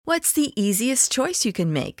What's the easiest choice you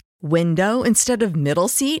can make? Window instead of middle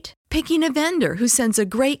seat? Picking a vendor who sends a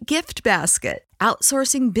great gift basket?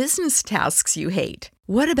 Outsourcing business tasks you hate?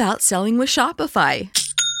 What about selling with Shopify?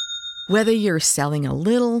 Whether you're selling a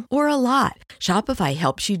little or a lot, Shopify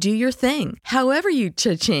helps you do your thing, however you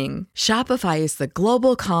cha-ching. Shopify is the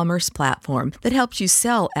global commerce platform that helps you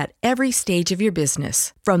sell at every stage of your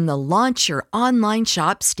business. From the launch your online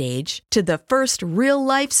shop stage to the first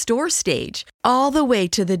real-life store stage, all the way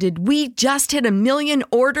to the did we just hit a million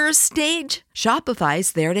orders stage.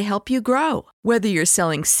 Shopify's there to help you grow. Whether you're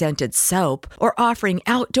selling scented soap or offering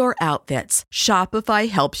outdoor outfits, Shopify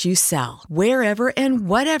helps you sell. Wherever and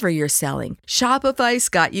whatever you're selling, Shopify's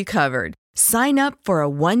got you covered. Sign up for a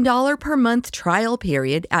 $1 per month trial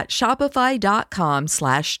period at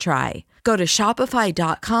shopify.com/try. Go to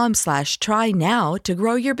shopify.com/try now to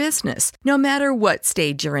grow your business, no matter what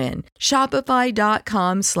stage you're in.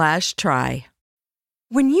 Shopify.com/try.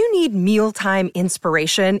 When you need mealtime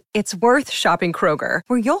inspiration, it's worth shopping Kroger,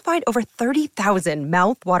 where you'll find over 30,000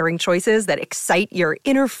 mouth-watering choices that excite your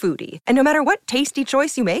inner foodie. And no matter what tasty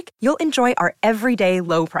choice you make, you'll enjoy our everyday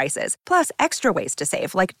low prices, plus extra ways to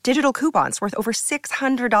save, like digital coupons worth over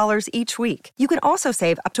 $600 each week. You can also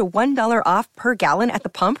save up to $1 off per gallon at the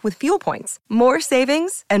pump with fuel points. More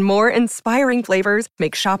savings and more inspiring flavors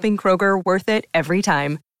make shopping Kroger worth it every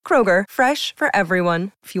time. Kroger, fresh for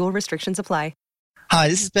everyone. Fuel restrictions apply. Hi,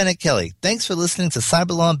 this is Bennett Kelly. Thanks for listening to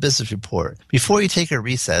Cyber Law and Business Report. Before you take a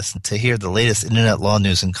recess to hear the latest internet law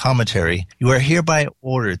news and commentary, you are hereby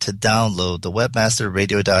ordered to download the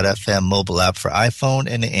WebmasterRadio.fm mobile app for iPhone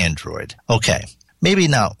and Android. Okay, maybe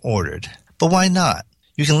not ordered, but why not?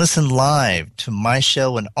 You can listen live to my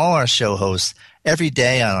show and all our show hosts every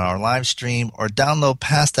day on our live stream or download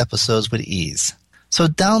past episodes with ease. So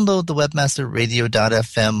download the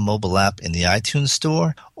WebmasterRadio.fm mobile app in the iTunes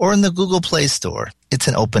Store or in the Google Play Store. It's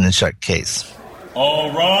an open and shut case. All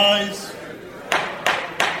rise.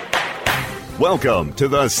 Welcome to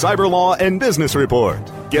the Cyber Law and Business Report.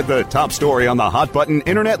 Get the top story on the hot button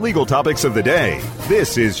internet legal topics of the day.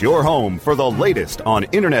 This is your home for the latest on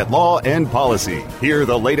internet law and policy. Hear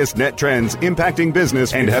the latest net trends impacting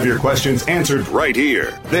business and have your questions answered right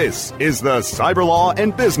here. This is the Cyber Law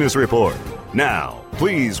and Business Report. Now,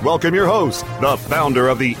 please welcome your host, the founder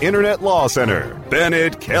of the Internet Law Center,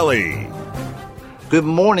 Bennett Kelly. Good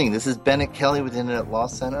morning. This is Bennett Kelly with Internet Law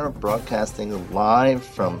Center, broadcasting live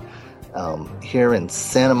from here in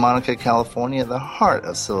Santa Monica, California, the heart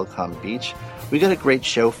of Silicon Beach. We got a great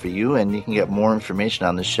show for you, and you can get more information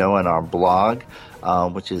on the show on our blog,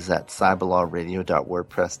 which is at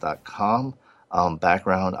cyberlawradio.wordpress.com.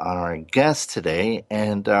 Background on our guest today,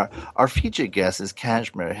 and our featured guest is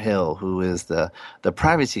Kashmir Hill, who is the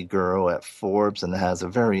privacy guru at Forbes and has a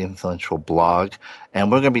very influential blog, and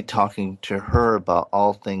we're going to be talking to her about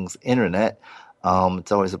all things internet.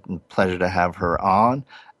 It's always a pleasure to have her on.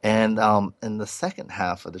 And in the second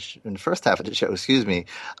half of in the first half of the show,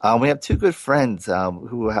 we have two good friends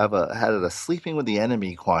who had a sleeping with the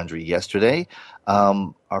enemy quandary yesterday.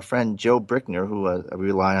 Our friend Joe Brickner, who I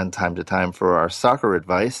rely on time to time for our soccer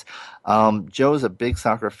advice. Joe's a big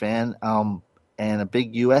soccer fan and a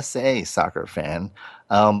big USA soccer fan,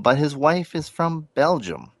 but his wife is from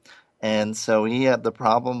Belgium. And so he had the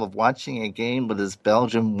problem of watching a game with his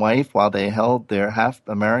Belgian wife while they held their half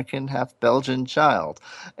American, half Belgian child.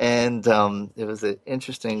 And it was an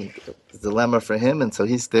interesting dilemma for him. And so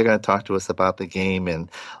they're going to talk to us about the game and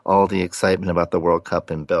all the excitement about the World Cup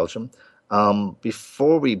in Belgium.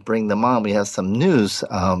 Before we bring them on, we have some news.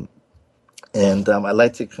 And I'd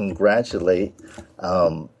like to congratulate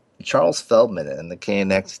Charles Feldman and the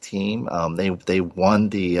KNX team. They won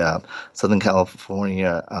the Southern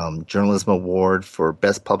California Journalism Award for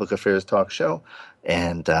Best Public Affairs Talk Show,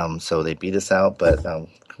 and so they beat us out. But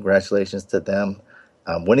congratulations to them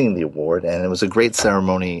winning the award, and it was a great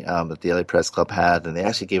ceremony that the LA Press Club had, and they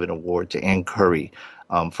actually gave an award to Ann Curry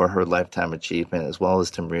for her lifetime achievement, as well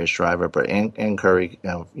as to Maria Shriver. But Ann Curry,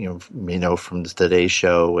 from the Today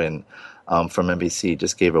Show and from NBC,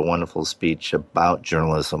 just gave a wonderful speech about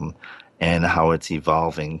journalism and how it's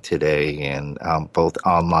evolving today, and both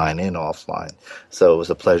online and offline. So it was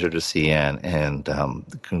a pleasure to see Ann, and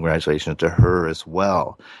congratulations to her as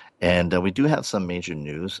well. And we do have some major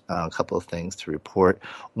news, a couple of things to report.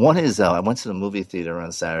 One is I went to the movie theater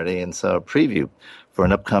on Saturday and saw a preview for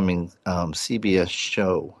an upcoming CBS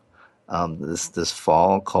show this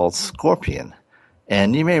fall called Scorpion.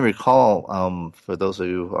 And you may recall, for those of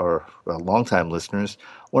you who are longtime listeners,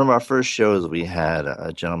 one of our first shows we had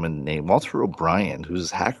a gentleman named Walter O'Brien,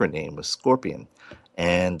 whose hacker name was Scorpion.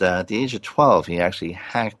 And at the age of 12, he actually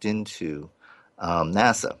hacked into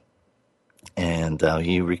NASA. And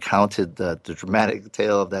he recounted the dramatic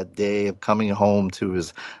tale of that day of coming home to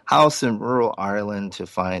his house in rural Ireland to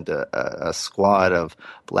find a squad of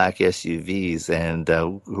black SUVs and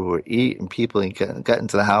who were eating people. He got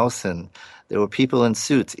into the house and there were people in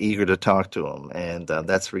suits eager to talk to him. And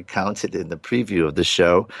that's recounted in the preview of the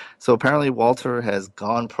show. So apparently Walter has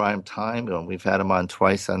gone prime time. We've had him on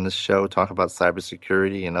twice on this show, talk about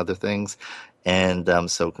cybersecurity and other things. And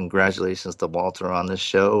so congratulations to Walter on this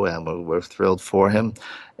show, and we're thrilled for him.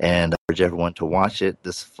 And I urge everyone to watch it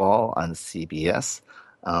this fall on CBS.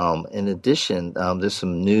 In addition, there's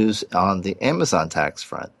some news on the Amazon tax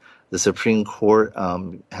front. The Supreme Court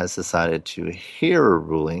has decided to hear a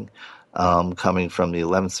ruling coming from the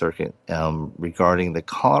 11th Circuit regarding the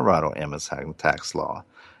Colorado Amazon tax law.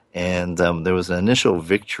 And there was an initial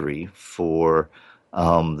victory for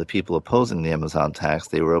the people opposing the Amazon tax.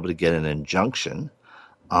 They were able to get an injunction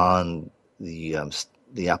on the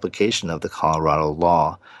application of the Colorado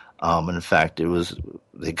law. In fact,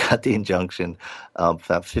 they got the injunction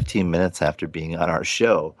about 15 minutes after being on our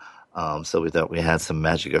show. So we thought we had some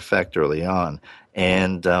magic effect early on.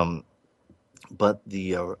 And but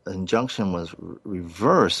the injunction was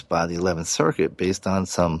reversed by the 11th Circuit based on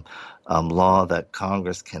some law that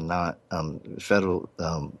Congress cannot,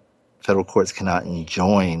 federal courts cannot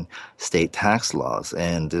enjoin state tax laws.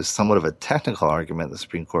 And there's somewhat of a technical argument the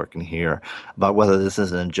Supreme Court can hear about whether this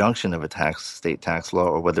is an injunction of a state tax law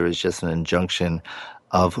or whether it's just an injunction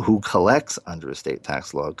of who collects under a state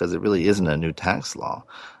tax law, because it really isn't a new tax law.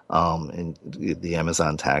 And the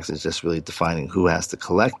Amazon tax is just really defining who has to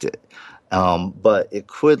collect it. But it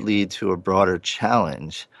could lead to a broader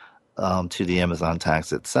challenge to the Amazon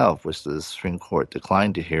tax itself, which the Supreme Court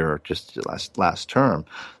declined to hear just last term.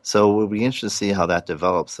 So we'll be interested to see how that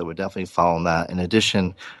develops. So we're definitely following that. In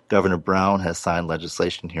addition, Governor Brown has signed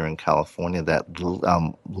legislation here in California that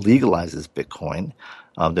legalizes Bitcoin.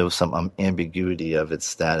 There was some ambiguity of its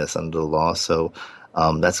status under the law, so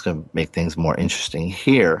that's going to make things more interesting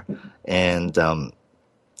here. And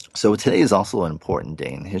so today is also an important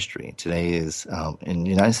day in history. Today is, in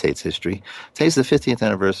United States history, today's the 50th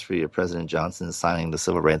anniversary of President Johnson signing the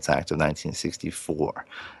Civil Rights Act of 1964.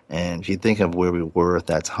 And if you think of where we were at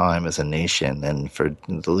that time as a nation and for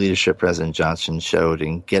the leadership President Johnson showed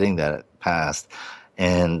in getting that passed,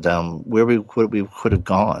 and where we could have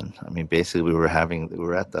gone. I mean, basically, we were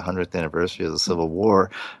at the 100th anniversary of the Civil War,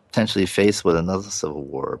 potentially faced with another Civil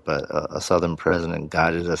War, but a Southern president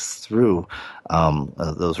guided us through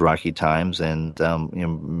those rocky times and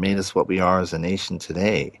made us what we are as a nation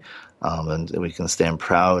today. And we can stand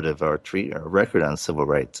proud of our record on civil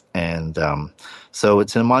rights. And so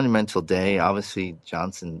it's a monumental day. Obviously,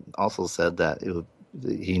 Johnson also said that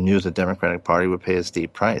he knew the Democratic Party would pay a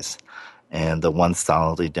steep price. And the once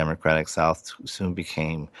solidly Democratic South soon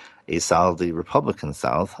became a solidly Republican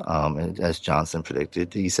South, as Johnson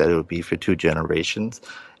predicted. He said it would be for 2 generations.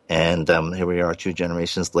 And here we are 2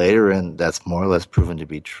 generations later, and that's more or less proven to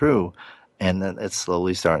be true. And then it's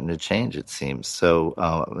slowly starting to change, it seems. So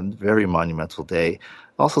a very monumental day.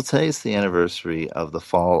 Also, today's the anniversary of the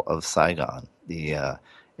fall of Saigon,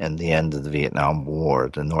 and the end of the Vietnam War.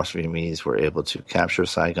 The North Vietnamese were able to capture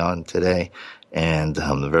Saigon today, and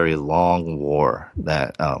the very long war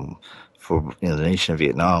that for the nation of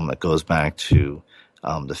Vietnam that goes back to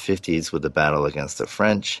the 50s with the battle against the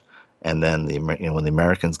French, and then when the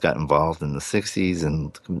Americans got involved in the 60s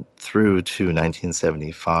and through to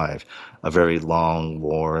 1975, a very long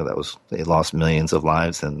war they lost millions of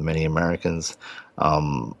lives, and many Americans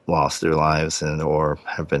lost their lives or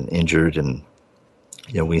have been injured, and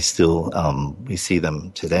we still we see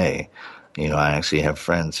them today. I actually have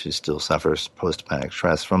friends who still suffer post-traumatic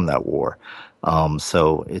stress from that war.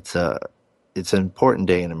 So it's an important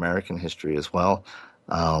day in American history as well.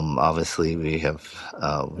 Obviously, we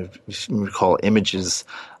recall images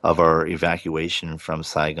of our evacuation from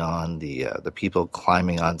Saigon, the people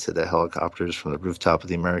climbing onto the helicopters from the rooftop of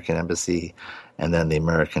the American embassy, and then the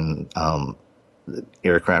American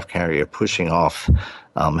aircraft carrier pushing off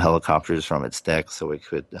helicopters from its deck so it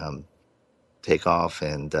could take off.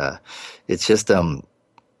 And it's just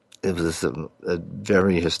it was a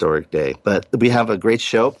very historic day. But we have a great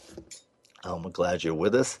show. We're glad you're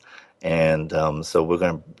with us. And so we're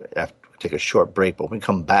going to have to take a short break. But when we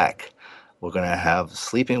come back, we're going to have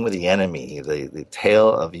Sleeping with the Enemy, the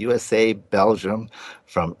tale of USA Belgium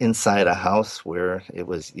from inside a house where it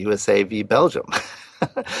was USA v. Belgium,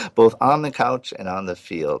 both on the couch and on the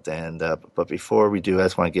field. And but before we do, I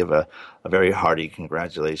just want to give a very hearty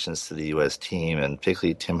congratulations to the U.S. team, and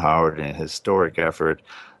particularly Tim Howard and his historic effort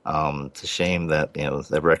It's a shame that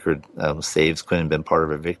the record saves couldn't have been part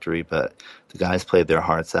of a victory, but the guys played their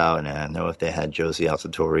hearts out, and I know if they had Josie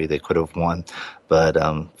Altidore, they could have won. But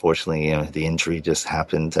fortunately, the injury just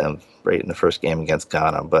happened right in the first game against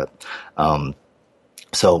Ghana. But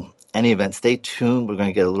so, any event, stay tuned. We're going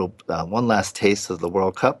to get a little one last taste of the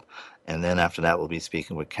World Cup. And then after that, we'll be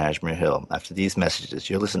speaking with Kashmir Hill. After these messages,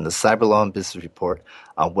 you're listening to Cyber Law and Business Report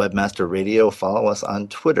on Webmaster Radio. Follow us on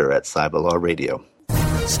Twitter at Cyberlaw Radio.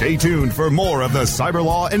 Stay tuned for more of the Cyber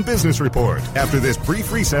Law and Business Report after this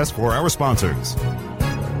brief recess for our sponsors.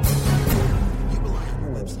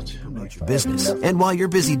 Business. And while you're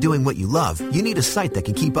busy doing what you love, you need a site that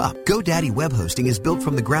can keep up. GoDaddy Web Hosting is built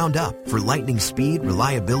from the ground up for lightning speed,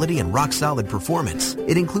 reliability, and rock-solid performance.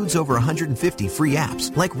 It includes over 150 free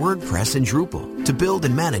apps like WordPress and Drupal to build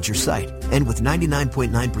and manage your site. And with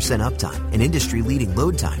 99.9% uptime and industry-leading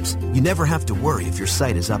load times, you never have to worry if your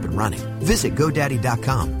site is up and running. Visit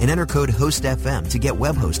GoDaddy.com and enter code HOSTFM to get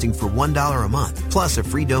web hosting for $1 a month, plus a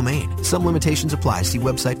free domain. Some limitations apply. See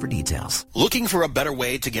website for details. Looking for a better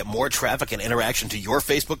way to get more traffic and interaction to your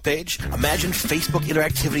Facebook page? Imagine Facebook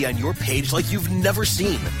interactivity on your page like you've never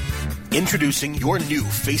seen. Introducing your new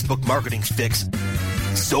Facebook marketing fix,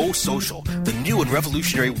 ZoSocial, the new and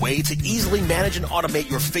revolutionary way to easily manage and automate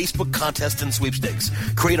your Facebook contests and sweepstakes.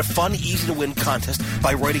 Create a fun, easy-to-win contest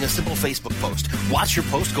by writing a simple Facebook post. Watch your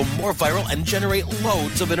post go more viral and generate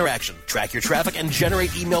loads of interaction. Track your traffic and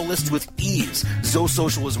generate email lists with ease.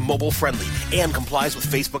 ZoSocial is mobile-friendly and complies with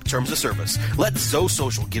Facebook terms of service. Let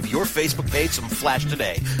ZoSocial give your Facebook page some flash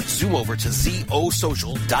today. Zoom over to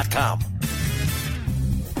ZoSocial.com.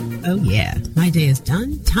 Oh yeah, my day is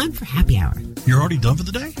done. Time for happy hour. You're already done for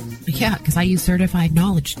the day? Yeah, because I use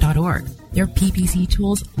CertifiedKnowledge.org. Their PPC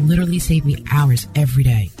tools literally save me hours every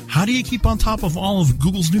day. How do you keep on top of all of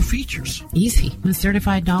Google's new features? Easy. With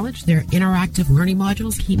Certified Knowledge, their interactive learning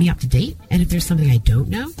modules keep me up to date. And if there's something I don't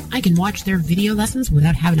know, I can watch their video lessons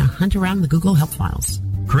without having to hunt around the Google Help files.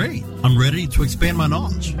 Great. I'm ready to expand my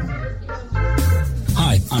knowledge.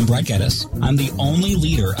 Hi, I'm Brett Geddes. I'm the only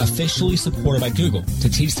leader officially supported by Google to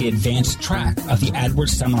teach the advanced track of the AdWords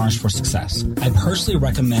Seminars for Success. I personally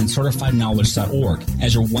recommend CertifiedKnowledge.org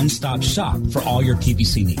as your one-stop shop for all your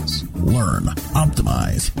PPC needs. Learn,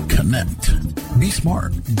 optimize, connect. Be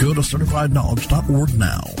smart. Go to CertifiedKnowledge.org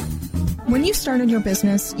now. When you started your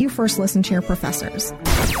business, you first listened to your professors.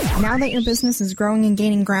 Now that your business is growing and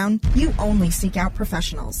gaining ground, you only seek out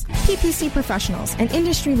professionals. PPC Professionals, an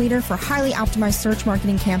industry leader for highly optimized search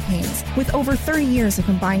marketing campaigns with over 30 years of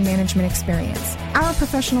combined management experience. Our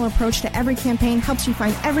professional approach to every campaign helps you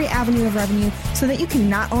find every avenue of revenue so that you can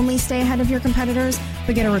not only stay ahead of your competitors,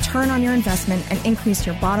 but get a return on your investment and increase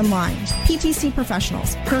your bottom line. PPC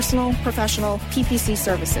Professionals, personal, professional, PPC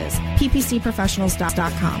services.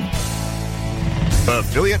 ppcprofessionals.com.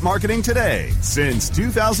 Affiliate Marketing Today. Since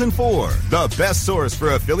 2004, the best source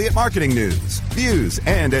for affiliate marketing news, views,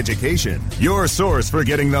 and education. Your source for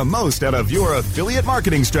getting the most out of your affiliate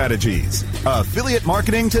marketing strategies. Affiliate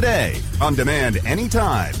Marketing Today. On demand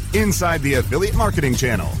anytime. Inside the Affiliate Marketing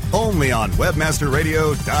Channel. Only on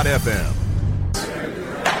WebmasterRadio.fm.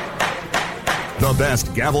 The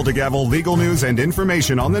best gavel-to-gavel legal news and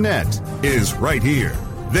information on the net is right here.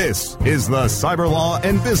 This is the Cyber Law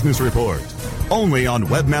and Business Report. Only on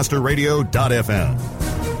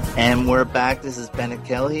WebmasterRadio.fm. And we're back. This is Bennett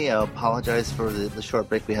Kelly. I apologize for the short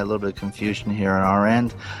break. We had a little bit of confusion here on our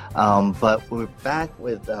end. But we're back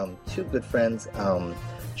with two good friends,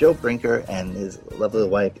 Joe Brinker and his lovely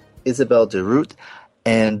wife, Isabel DeRoot.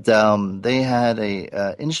 And they had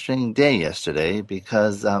a interesting day yesterday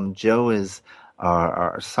because Joe is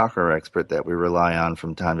our soccer expert that we rely on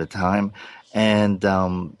from time to time. And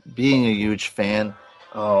being a huge fan,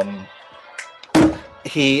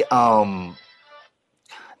 he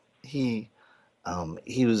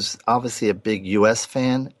was obviously a big U.S.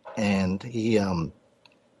 fan, and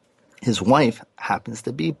his wife happens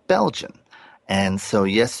to be Belgian. And so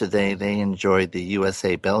yesterday they enjoyed the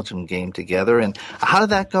USA-Belgium game together. And how did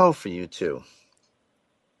that go for you two?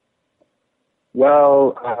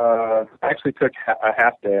 Well, I actually took a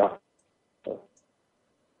half day off.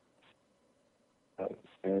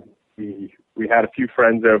 And we had a few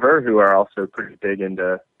friends over who are also pretty big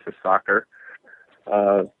into soccer.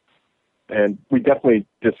 And we definitely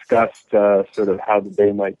discussed sort of how the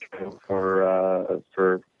day might go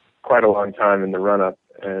for quite a long time in the run-up.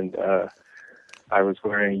 And I was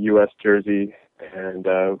wearing a U.S. jersey. And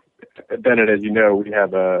Bennett, as you know, we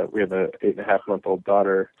have a 8.5-month-old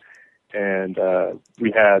daughter. And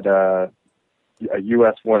we had a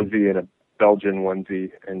U.S. onesie and a Belgian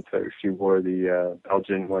onesie, and so she wore the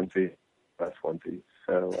Belgian onesie, U.S. onesie.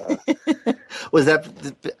 So was that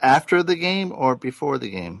after the game or before the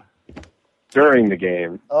game? During the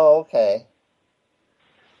game. Oh, okay.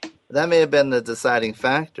 That may have been the deciding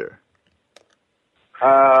factor.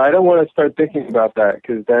 I don't want to start thinking about that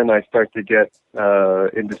because then I start to get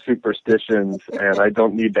into superstitions, and I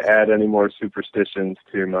don't need to add any more superstitions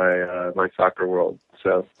to my soccer world.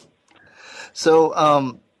 So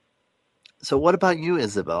what about you,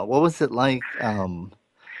 Isabel? What was it like?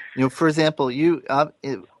 For example, you're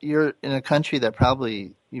in a country that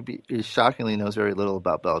probably shockingly knows very little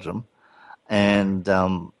about Belgium, and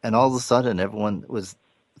all of a sudden everyone was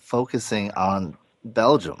focusing on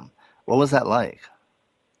Belgium. What was that like?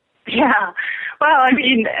 Yeah. Well, I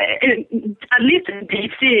mean, at least in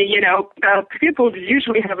D.C., people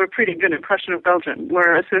usually have a pretty good impression of Belgium.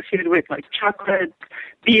 We're associated with, like, chocolate,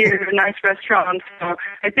 beer, nice restaurants. So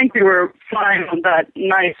I think we were flying on that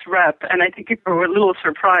nice rep, and I think people were a little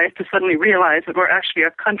surprised to suddenly realize that we're actually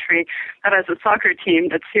a country that has a soccer team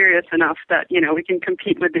that's serious enough that, we can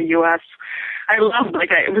compete with the U.S. I loved,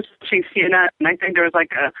 I was watching CNN, and I think there was,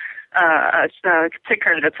 a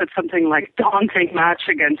ticker that said something like daunting match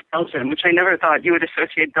against Belgium, which I never thought you would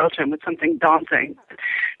associate Belgium with something daunting.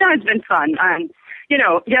 No, it's been fun. And,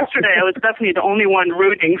 yesterday I was definitely the only one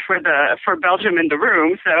rooting for Belgium in the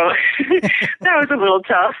room, so that was a little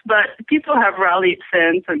tough, but people have rallied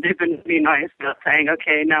since, and they've been really nice about saying,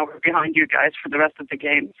 okay, now we're behind you guys for the rest of the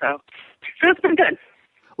game. So it's been good.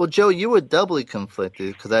 Well, Joe, you were doubly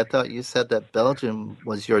conflicted because I thought you said that Belgium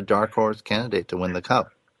was your dark horse candidate to win the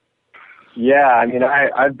cup. Yeah, I mean,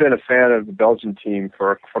 I've been a fan of the Belgian team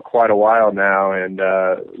for quite a while now, and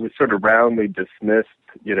was sort of roundly dismissed,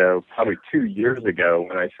 probably 2 years ago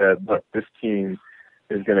when I said, look, this team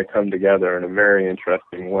is going to come together in a very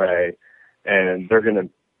interesting way, and they're going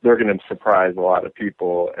to surprise a lot of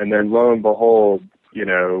people. And then lo and behold,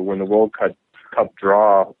 when the World Cup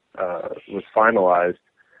draw was finalized,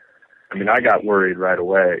 I mean, I got worried right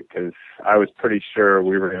away because I was pretty sure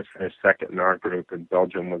we were going to finish second in our group and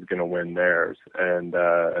Belgium was going to win theirs, and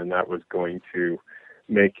that was going to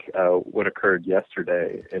make what occurred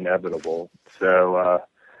yesterday inevitable. So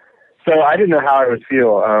I didn't know how I would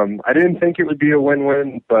feel. I didn't think it would be a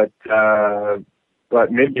win-win, but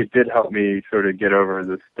maybe it did help me sort of get over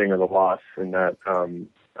the sting of the loss, and that I'm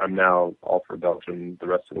now all for Belgium the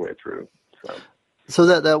rest of the way through. So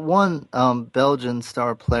that one Belgian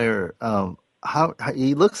star player, how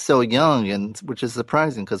he looks so young, and which is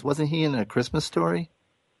surprising because wasn't he in A Christmas Story?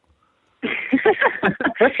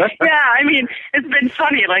 Yeah, I mean, it's been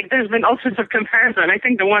funny. There's been all sorts of comparison. I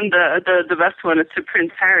think the best one is to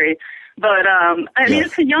Prince Harry. But I mean,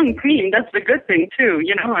 it's a young team. That's the good thing too.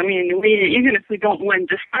 I mean, even if we don't win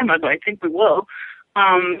this time, I think we will.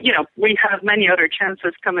 We have many other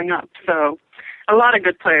chances coming up. So a lot of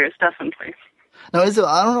good players, definitely. Now, Isabel,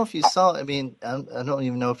 I don't know if you saw, I mean, I don't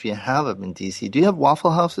even know if you have them in D.C. Do you have Waffle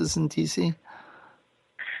Houses in D.C.?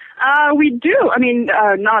 We do. I mean,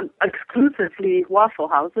 not exclusively Waffle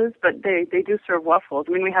Houses, but they do serve waffles.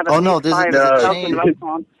 I mean, we have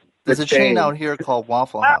there's a chain out here called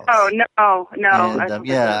Waffle House. Oh, no.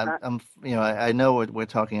 And, I know we're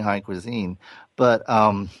talking high cuisine, but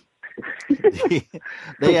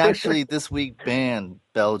they actually this week banned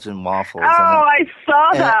Belgian waffles. I saw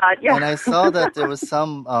that. Yeah. And I saw that there was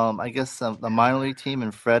some, I guess, the minor league team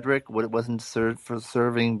in Frederick wasn't served for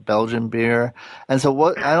serving Belgian beer. And so,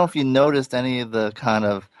 I don't know if you noticed any of the kind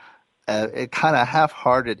of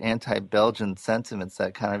half-hearted anti-Belgian sentiments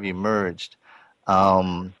that kind of emerged.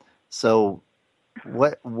 So,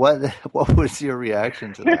 what was your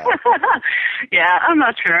reaction to that? Yeah, I'm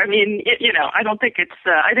not sure. I mean, I don't think it's.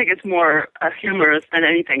 I think it's more humorous than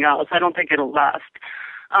anything else. I don't think it'll last.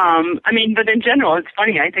 I mean, but in general, it's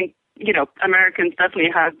funny. I think Americans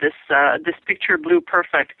definitely have this picture blue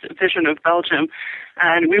perfect vision of Belgium,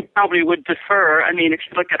 and we probably would defer. I mean, if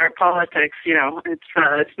you look at our politics,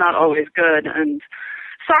 it's not always good, and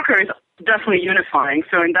soccer is definitely unifying.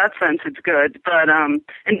 So in that sense, it's good. But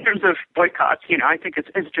in terms of boycotts, I think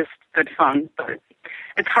it's just good fun. But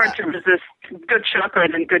it's hard to resist good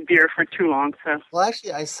chocolate and good beer for too long. So. Well,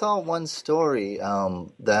 actually, I saw one story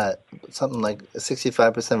that something like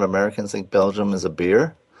 65% of Americans think Belgium is a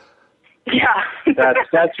beer. Yeah,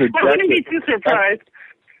 that's ridiculous. I wouldn't be too surprised.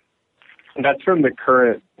 That's from The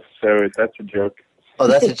Current, so that's a joke. Oh,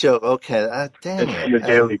 that's a joke. Okay, damn it. The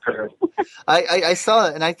Daily Current. I saw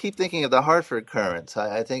it, and I keep thinking of the Hartford Current.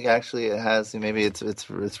 I think actually it has. Maybe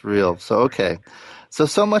it's real. So okay,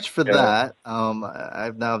 so much for that.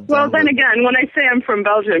 I've now. Well, then again, when I say I'm from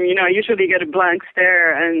Belgium, I usually get a blank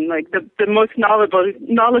stare, and the most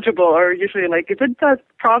knowledgeable are usually is it the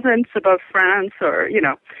province above France, or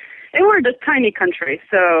And we're a tiny country,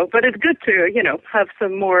 so, but it's good to, have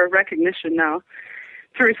some more recognition now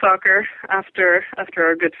through soccer after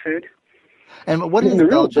our good food. And what is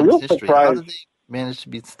Belgium's history? How did they manage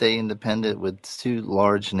to stay independent with two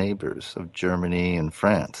large neighbors of Germany and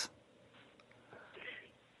France?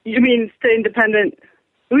 You mean stay independent?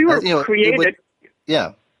 We were created.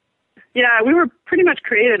 Yeah, we were pretty much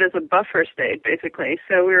created as a buffer state, basically.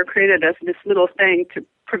 So we were created as this little thing to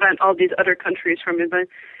prevent all these other countries from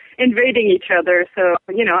invading each other. So,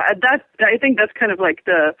 I think that's kind of like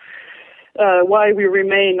the why we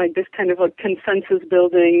remain like this kind of like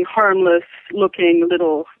consensus-building, harmless-looking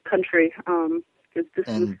little country. Because this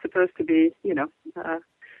is supposed to be,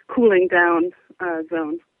 cooling down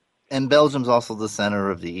zone. And Belgium's also the center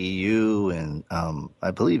of the EU, and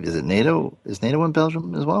I believe, is it NATO? Is NATO in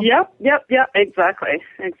Belgium as well? Yep, exactly.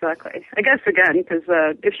 I guess, again, because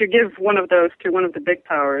if you give one of those to one of the big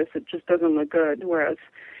powers, it just doesn't look good, whereas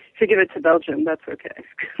if you give it to Belgium, that's okay.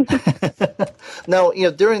 Now,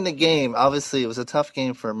 during the game, obviously it was a tough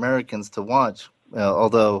game for Americans to watch,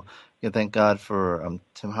 although, thank God for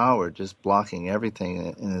Tim Howard just blocking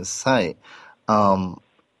everything in his sight.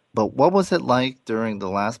 But what was it like during the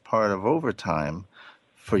last part of overtime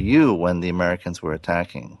for you when the Americans were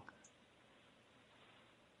attacking?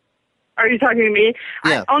 Are you talking to me?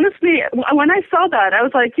 Yeah. Honestly, when I saw that, I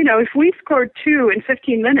was like, if we scored 2 in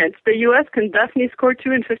 15 minutes, the U.S. can definitely score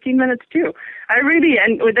 2 in 15 minutes too.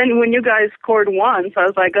 And then when you guys scored 1, so I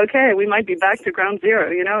was like, okay, we might be back to ground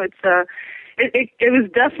zero. It was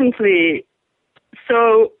definitely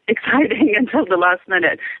so exciting until the last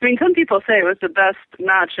minute. I mean, some people say it was the best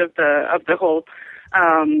match of the whole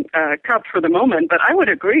cup for the moment, but I would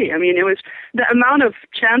agree. I mean, it was the amount of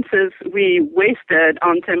chances we wasted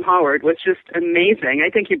on Tim Howard was just amazing. I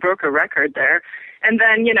think he broke a record there. And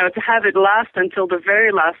then, to have it last until the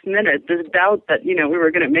very last minute, this doubt that, we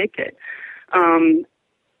were going to make it.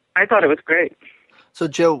 I thought it was great. So,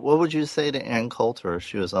 Joe, what would you say to Ann Coulter if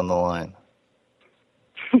she was on the line?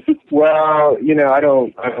 Well, I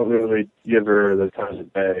don't really give her the time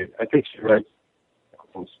of day. I think she writes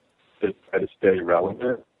to try to stay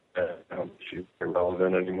relevant. She's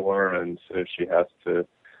irrelevant anymore, and so she has to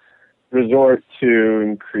resort to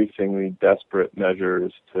increasingly desperate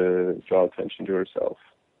measures to draw attention to herself.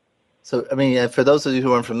 So, I mean, for those of you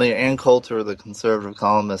who aren't familiar, Ann Coulter, the conservative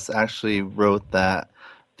columnist, actually wrote that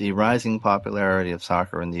the rising popularity of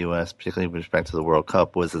soccer in the U.S., particularly with respect to the World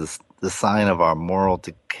Cup, was the sign of our moral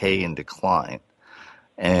decay and decline,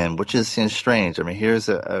 and which is strange. I mean, here's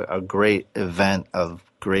a great event of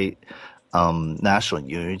great national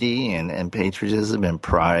unity and patriotism and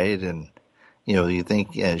pride, and you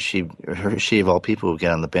think she of all people would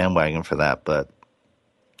get on the bandwagon for that, but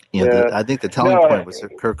I think the telling point was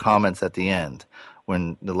her comments at the end.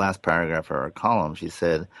 When the last paragraph of her column, she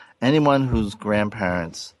said, anyone whose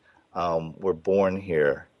grandparents were born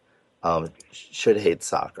here should hate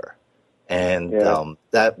soccer. And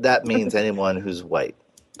that means anyone who's white.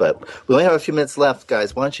 But we only have a few minutes left,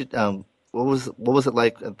 guys. Why don't you, what was it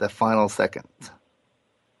like at the final second?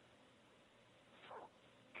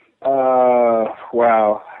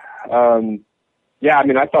 Wow. Yeah, I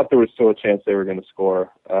mean, I thought there was still a chance they were going to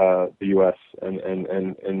score the U.S.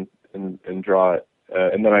 and draw it.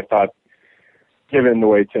 And then I thought, given the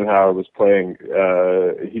way Tim Howard was playing,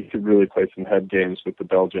 he could really play some head games with the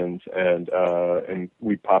Belgians, and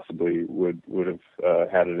we possibly would have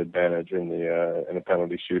had an advantage in the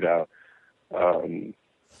penalty shootout.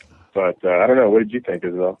 But I don't know. What did you think,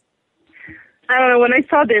 Isabel? I don't know. When I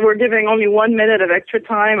saw they were giving only 1 minute of extra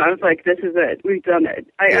time, I was like, this is it. We've done it.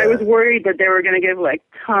 I was worried that they were going to give like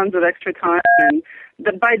tons of extra time,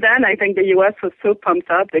 and by then I think the U.S. was so pumped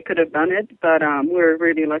up they could have done it, but we were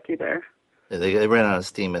really lucky there. Yeah, they ran out of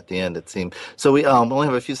steam at the end, it seemed. So we only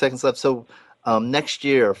have a few seconds left. So next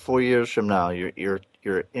year, 4 years from now, your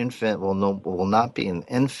infant will not be an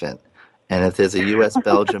infant, and if there's a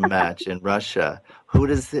U.S.-Belgium match in Russia, who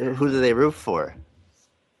do they root for?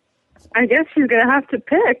 I guess you're going to have to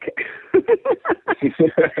pick.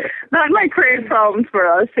 That might create problems for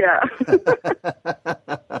us, yeah.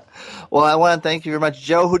 Well, I want to thank you very much.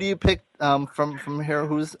 Joe, who do you pick from here?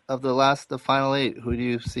 Who's of the final 8? Who do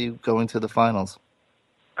you see going to the finals?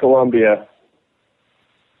 Colombia.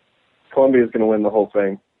 Colombia is going to win the whole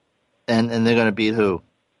thing. And they're going to beat who?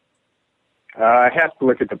 I have to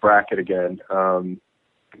look at the bracket again.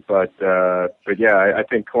 But yeah, I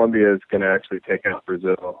think Colombia is going to actually take out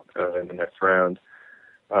Brazil in the next round.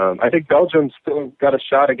 I think Belgium's still got a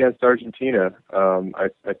shot against Argentina. I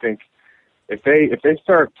think if they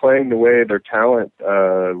start playing the way their talent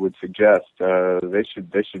would suggest, they should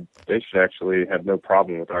actually have no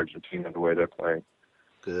problem with Argentina the way they're playing.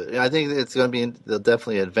 Good. I think it's going to be. They'll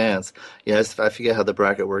definitely advance. Yes, I forget how the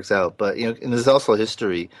bracket works out, but and there's also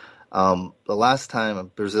history. The last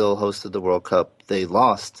time Brazil hosted the World Cup, they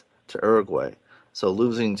lost to Uruguay. So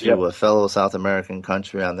losing to a fellow South American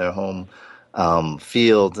country on their home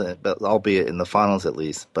field, but albeit in the finals at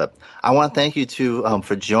least. But I want to thank you two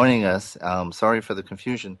for joining us. Sorry for the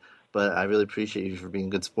confusion, but I really appreciate you for being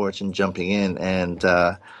good sports and jumping in. And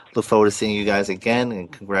look forward to seeing you guys again.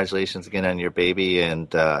 And congratulations again on your baby.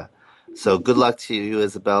 And so good luck to you,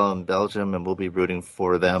 Isabella, in Belgium. And we'll be rooting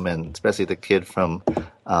for them, and especially the kid from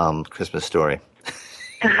Christmas Story.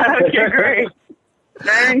 Okay, great.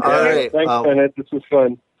 Thanks. All right. Thanks, Bennett. This was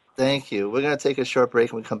fun. Thank you. We're going to take a short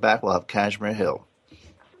break. When we come back, we'll have Kashmir Hill.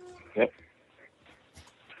 Yep.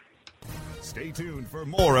 Stay tuned for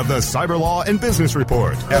more of the Cyber Law and Business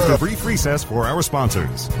Report after a brief recess for our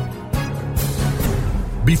sponsors.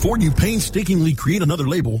 Before you painstakingly create another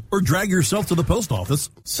label or drag yourself to the post office,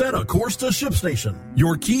 set a course to ShipStation,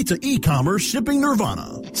 your key to e-commerce shipping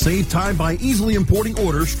nirvana. Save time by easily importing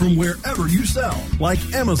orders from wherever you sell, like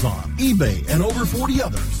Amazon, eBay, and over 40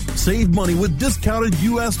 others. Save money with discounted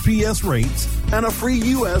USPS rates and a free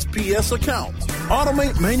USPS account.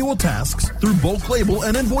 Automate manual tasks through bulk label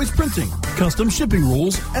and invoice printing, custom shipping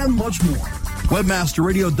rules, and much more.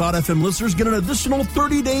 WebmasterRadio.fm listeners get an additional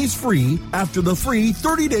 30 days free after the free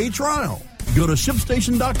 30-day trial. Go to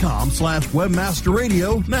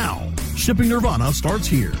ShipStation.com/WebmasterRadio now. Shipping Nirvana starts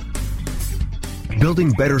here.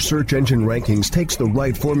 Building better search engine rankings takes the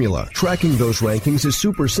right formula. Tracking those rankings is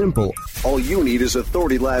super simple. All you need is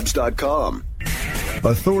AuthorityLabs.com.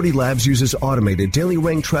 Authority Labs uses automated daily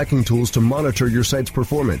rank tracking tools to monitor your site's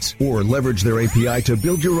performance or leverage their API to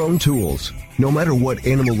build your own tools. No matter what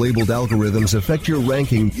animal-labeled algorithms affect your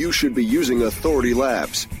ranking, you should be using Authority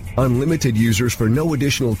Labs. Unlimited users for no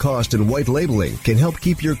additional cost and white labeling can help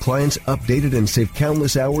keep your clients updated and save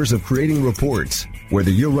countless hours of creating reports. Whether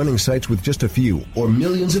you're running sites with just a few or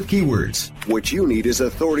millions of keywords, what you need is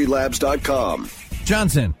AuthorityLabs.com.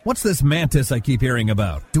 Johnson, what's this Mantis I keep hearing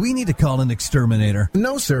about? Do we need to call an exterminator?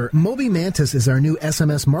 No, sir. Moby Mantis is our new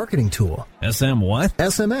SMS marketing tool. SM what?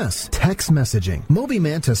 SMS. Text messaging. Moby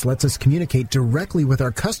Mantis lets us communicate directly with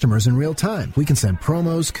our customers in real time. We can send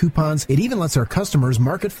promos, coupons. It even lets our customers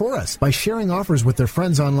market for us by sharing offers with their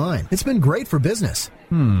friends online. It's been great for business.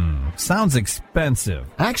 Sounds expensive.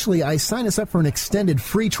 Actually, I signed us up for an extended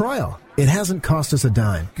free trial. It hasn't cost us a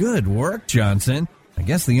dime. Good work, Johnson. I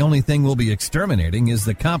guess the only thing we'll be exterminating is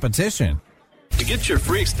the competition. To get your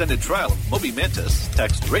free extended trial of Moby Mantis,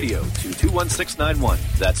 text radio to 21691.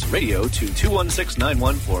 That's radio to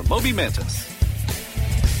 21691 for Moby Mantis.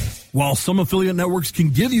 While some affiliate networks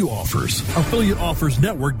can give you offers, Affiliate Offers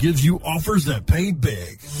Network gives you offers that pay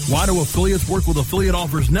big. Why do affiliates work with Affiliate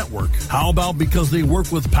Offers Network? How about because they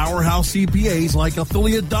work with powerhouse CPAs like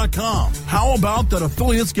Affiliate.com? How about that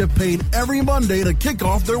affiliates get paid every Monday to kick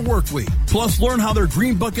off their work week? Plus, learn how their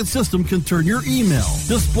Green Bucket system can turn your email,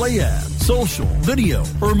 display ad, social, video,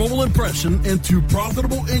 or mobile impression into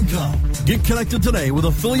profitable income. Get connected today with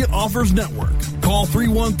Affiliate Offers Network. Call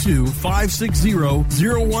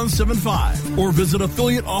 312-560-0175 or visit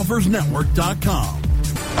affiliateoffersnetwork.com.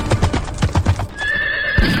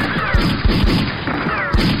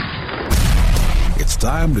 It's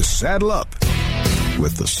time to saddle up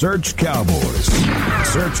with the Search Cowboys.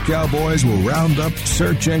 Search Cowboys will round up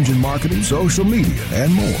search engine marketing, social media,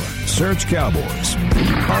 and more. Search Cowboys.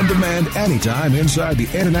 On demand anytime inside the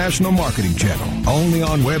International Marketing Channel. Only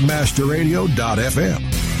on WebmasterRadio.fm.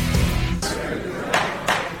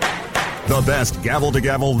 The best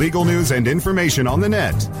gavel-to-gavel legal news and information on the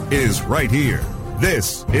net is right here.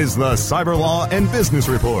 This is the Cyber Law and Business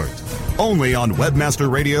Report, only on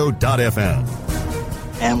WebmasterRadio.fm.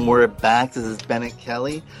 And we're back. This is Bennett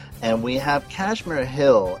Kelly, and we have Kashmir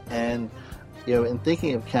Hill. And, in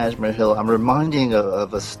thinking of Kashmir Hill, I'm reminding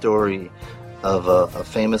of a story of a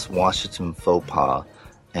famous Washington faux pas.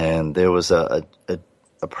 And there was a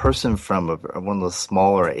person from one of the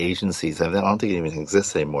smaller agencies, I don't think it even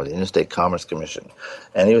exists anymore, the Interstate Commerce Commission.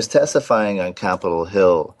 And he was testifying on Capitol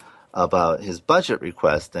Hill about his budget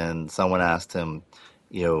request, and someone asked him,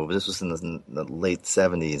 this was in the late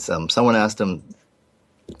 70s, someone asked him,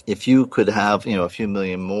 if you could have, a few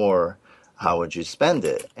million more, how would you spend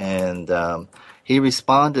it? And he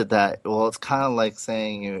responded that, well, it's kind of like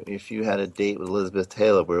saying, if you had a date with Elizabeth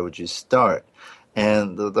Taylor, where would you start?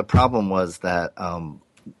 And the problem was that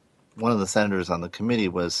one of the senators on the committee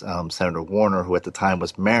was Senator Warner, who at the time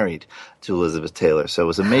was married to Elizabeth Taylor. So it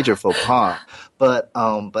was a major faux pas. But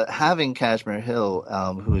having Kashmir Hill,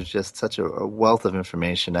 who is just such a wealth of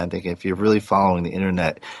information, I think if you're really following the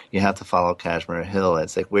internet, you have to follow Kashmir Hill.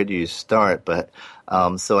 It's like, where do you start? But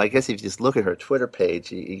so I guess if you just look at her Twitter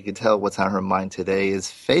page, you can tell what's on her mind today is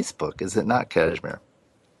Facebook, is it not, Kashmir?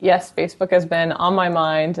 Yes, Facebook has been on my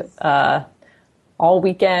mind all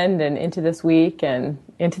weekend and into this week and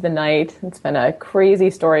into the night. It's been a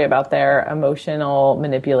crazy story about their emotional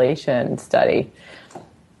manipulation study.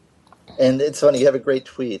 And it's funny, you have a great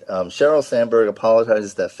tweet. Sheryl Sandberg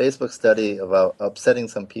apologizes that Facebook study about upset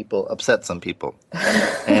some people.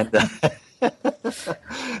 And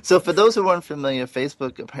so for those who aren't familiar,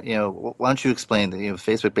 Facebook, why don't you explain that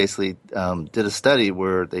Facebook basically did a study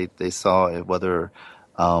where they saw whether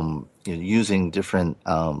using different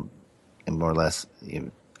more or less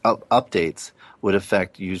updates would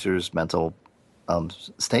affect users' mental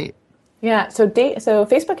state. Yeah, so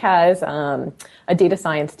Facebook has a data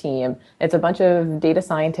science team. It's a bunch of data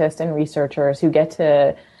scientists and researchers who get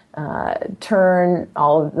to turn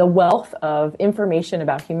all of the wealth of information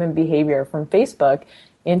about human behavior from Facebook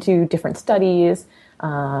into different studies.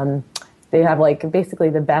 They have basically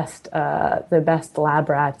the best lab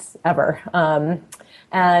rats ever.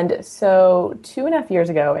 And so 2.5 years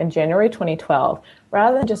ago, in January 2012,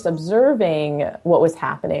 rather than just observing what was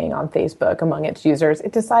happening on Facebook among its users,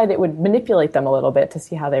 it decided it would manipulate them a little bit to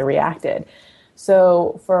see how they reacted.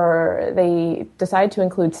 So they decided to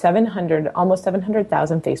include almost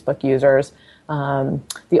 700,000 Facebook users.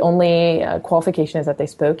 The only qualification is that they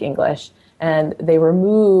spoke English, and they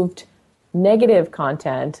removed negative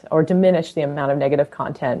content or diminished the amount of negative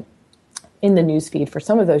content in the newsfeed for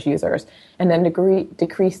some of those users, and then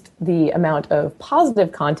decreased the amount of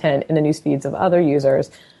positive content in the newsfeeds of other users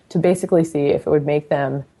to basically see if it would make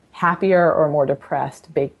them happier or more depressed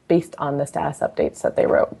based on the status updates that they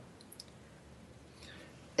wrote.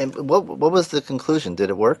 And what was the conclusion? Did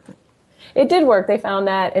it work? It did work. They found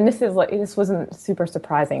that, and this wasn't super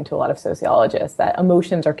surprising to a lot of sociologists, that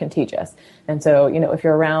emotions are contagious. And so, if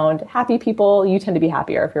you're around happy people, you tend to be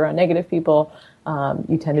happier. If you're around negative people,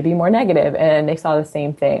 you tend to be more negative. And they saw the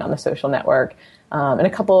same thing on the social network. And a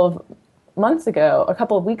couple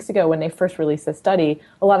of weeks ago, when they first released this study,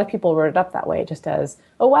 a lot of people wrote it up that way, just as,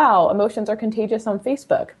 oh, wow, emotions are contagious on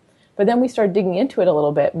Facebook. But then we started digging into it a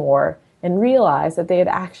little bit more and realized that they had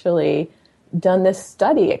actually done this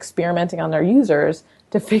study experimenting on their users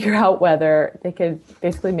to figure out whether they could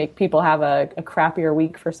basically make people have a crappier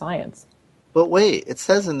week for science. But wait, it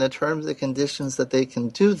says in the terms and conditions that they can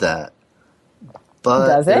do that. But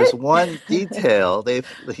Does it? There's one detail.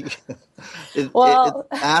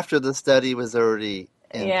 After the study was already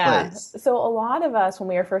in place. So a lot of us, when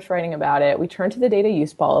we were first writing about it, we turned to the data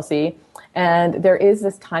use policy, and there is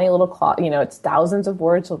this tiny little clause, it's thousands of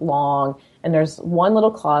words long, and there's one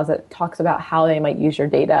little clause that talks about how they might use your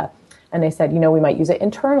data. And they said, we might use it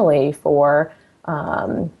internally for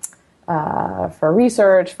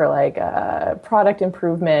research, for product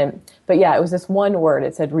improvement. But yeah, it was this one word.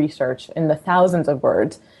 It said research in the thousands of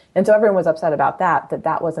words. And so everyone was upset about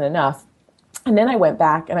that wasn't enough. And then I went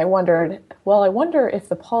back and I wonder if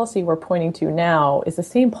the policy we're pointing to now is the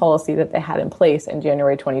same policy that they had in place in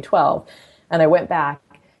January 2012. And I went back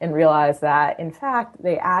and realized that, in fact,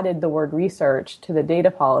 they added the word research to the data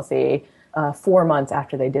policy 4 months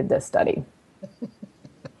after they did this study.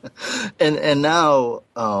 And now,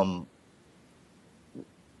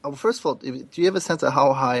 first of all, do you have a sense of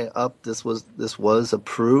how high up this was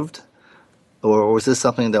approved, or was this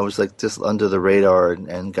something that was just under the radar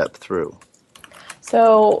and got through?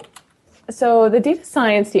 So the data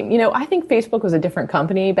science team, I think Facebook was a different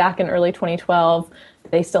company back in early 2012.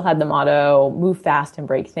 They still had the motto, move fast and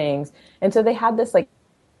break things. And so they had this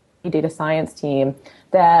data science team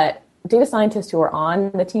that data scientists who were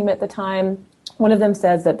on the team at the time, one of them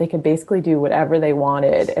says that they could basically do whatever they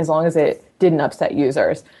wanted as long as it didn't upset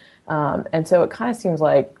users. And so it kind of seems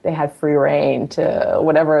like they had free reign to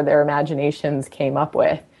whatever their imaginations came up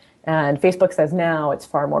with. And Facebook says now it's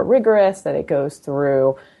far more rigorous, that it goes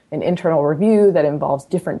through an internal review that involves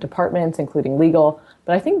different departments, including legal.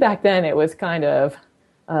 But I think back then it was kind of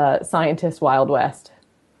scientist Wild West.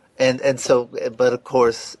 And so, but of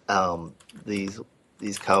course, these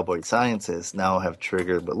cowboy scientists now have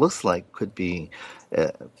triggered what looks like could be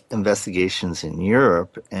investigations in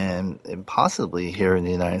Europe and possibly here in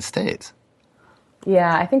the United States.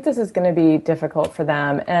 Yeah, I think this is going to be difficult for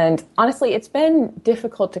them. And honestly, it's been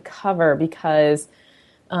difficult to cover because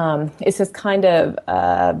it's this kind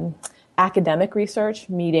of academic research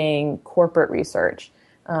meeting corporate research.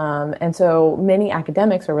 And so many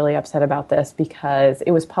academics are really upset about this because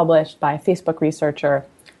it was published by a Facebook researcher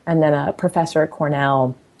and then a professor at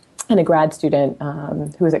Cornell and a grad student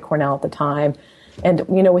who was at Cornell at the time. And,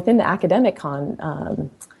 within the academic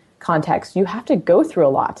context, you have to go through a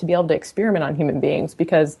lot to be able to experiment on human beings,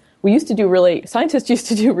 because scientists used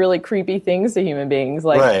to do really creepy things to human beings,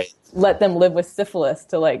 like let them live with syphilis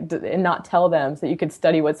and not tell them so that you could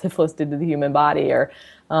study what syphilis did to the human body, or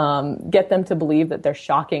get them to believe that they're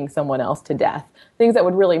shocking someone else to death, things that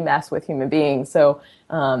would really mess with human beings. So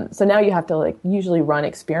now you have to usually run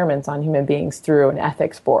experiments on human beings through an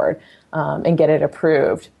ethics board and get it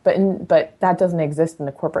approved. But that doesn't exist in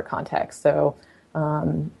the corporate context. So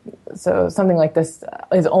something like this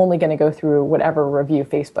is only going to go through whatever review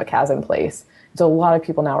Facebook has in place. So a lot of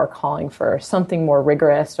people now are calling for something more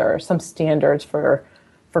rigorous or some standards for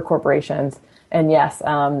corporations. And yes,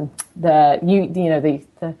 the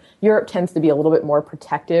Europe tends to be a little bit more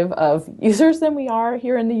protective of users than we are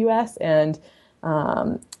here in the U.S. And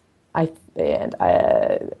the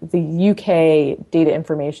UK Data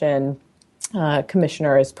Information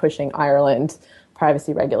Commissioner is pushing Ireland's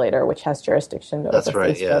privacy regulator, which has jurisdiction over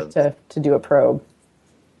Facebook, to do a probe.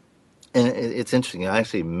 And it's interesting. I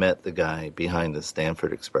actually met the guy behind the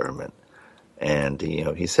Stanford experiment, and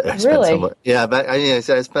he said, "I spent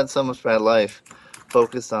I spent so much of my life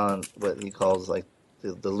focused on what he calls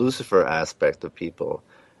the Lucifer aspect of people."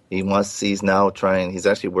 He's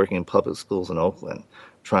actually working in public schools in Oakland,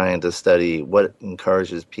 trying to study what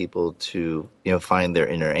encourages people to find their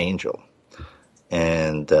inner angel.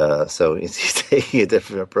 And so he's taking a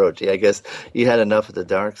different approach. I guess he had enough of the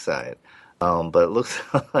dark side. But it looks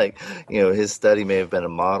like his study may have been a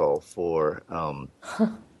model for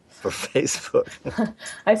Facebook.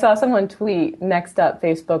 I saw someone tweet, next up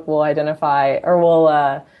Facebook will identify or will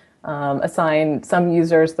assign some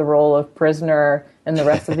users the role of prisoner and the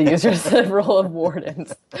rest of the users the role of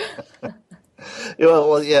wardens.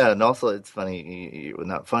 Well, yeah, and also it's funny,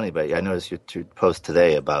 not funny, but I noticed your post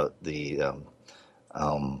today about the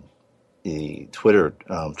Twitter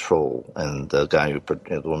troll and the guy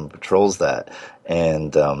the woman patrols that,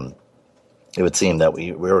 and it would seem that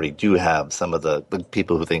we already do have some of the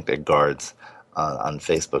people who think they're guards on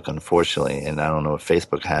Facebook, unfortunately. And I don't know if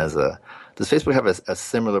Facebook does Facebook have a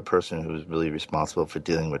similar person who's really responsible for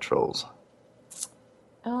dealing with trolls?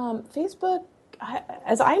 Facebook,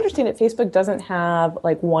 as I understand it, Facebook doesn't have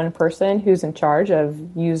one person who's in charge of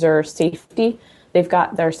user safety. They've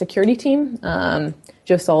got their security team,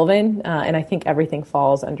 Joe Sullivan, and I think everything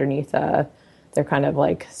falls underneath their kind of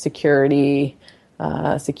security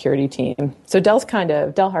team. So Del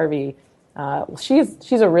Harvey,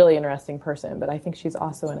 she's a really interesting person, but I think she's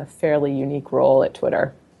also in a fairly unique role at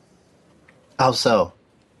Twitter. How so?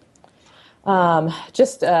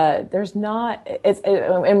 There's not.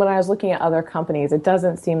 And when I was looking at other companies, it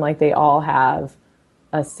doesn't seem like they all have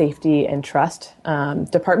a safety and trust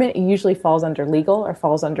department. It usually falls under legal or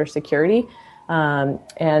falls under security.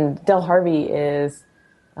 And Del Harvey is,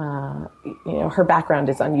 her background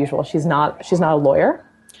is unusual. She's not a lawyer,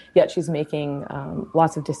 yet she's making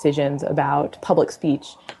lots of decisions about public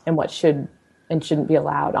speech and what should and shouldn't be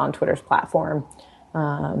allowed on Twitter's platform.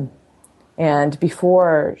 And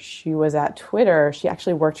before she was at Twitter, she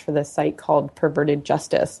actually worked for this site called Perverted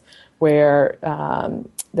Justice, where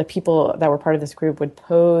the people that were part of this group would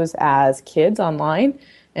pose as kids online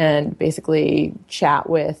and basically chat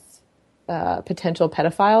with potential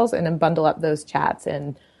pedophiles and then bundle up those chats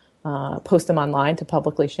and post them online to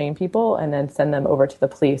publicly shame people and then send them over to the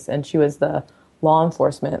police. And she was the law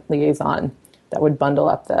enforcement liaison that would bundle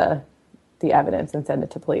up the evidence and send it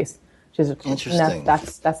to police. Which is interesting.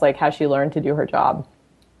 That's how she learned to do her job.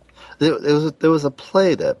 There was a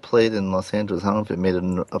play that played in Los Angeles. I don't know if it made it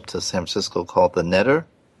up to San Francisco, called The Netter.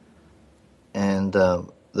 And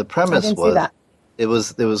the premise was it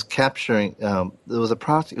was capturing. It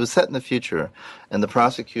was set in the future, and the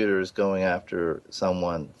prosecutor is going after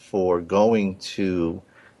someone for going to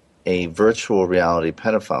a virtual reality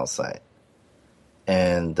pedophile site,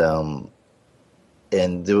 and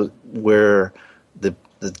where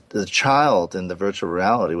the child in the virtual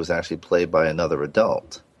reality was actually played by another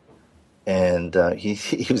adult. And he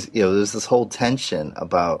was, there's this whole tension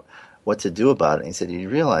about what to do about it. And he said, you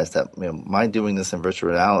realize that my doing this in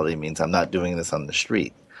virtual reality means I'm not doing this on the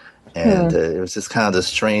street. And it was just kind of this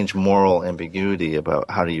strange moral ambiguity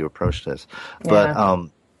about how do you approach this. Yeah.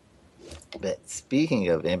 But speaking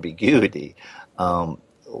of ambiguity,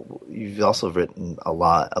 you've also written a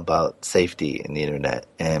lot about safety in the internet,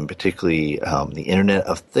 and particularly the Internet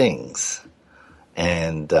of Things.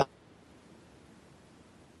 And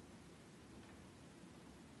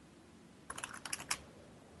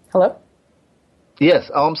Hello?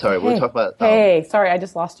 Yes. Oh, I'm sorry. Hey. We're talking about. Hey, sorry, I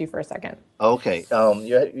just lost you for a second. Okay.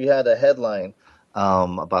 You had a headline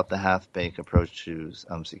about the half-baked approach to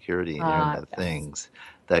security and Internet of Things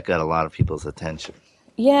that got a lot of people's attention.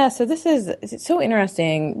 Yeah, so it's so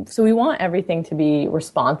interesting. So we want everything to be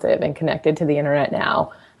responsive and connected to the internet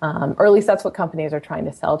now, or at least that's what companies are trying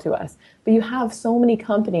to sell to us. But you have so many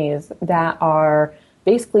companies that are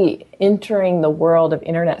basically entering the world of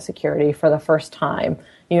internet security for the first time.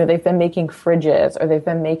 You know, they've been making fridges or they've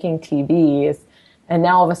been making TVs, and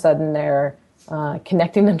now all of a sudden they're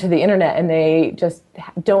connecting them to the internet, and they just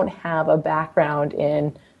don't have a background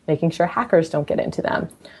in making sure hackers don't get into them.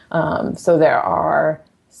 So there are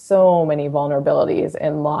so many vulnerabilities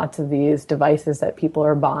in lots of these devices that people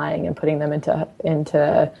are buying and putting them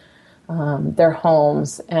into their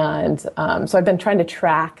homes. And so I've been trying to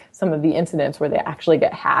track some of the incidents where they actually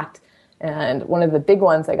get hacked. And one of the big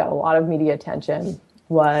ones that got a lot of media attention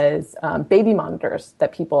was baby monitors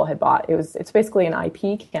that people had bought. It's basically an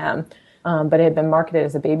IP cam, but it had been marketed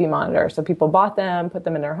as a baby monitor. So people bought them, put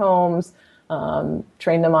them in their homes,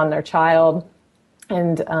 trained them on their child.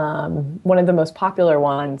 And one of the most popular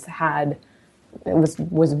ones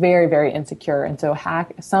was very, very insecure. And so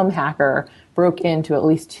some hacker broke into at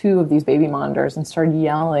least 2 of these baby monitors and started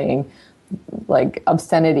yelling like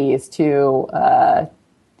obscenities to a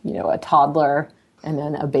toddler and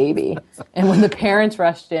then a baby. And when the parents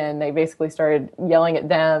rushed in, they basically started yelling at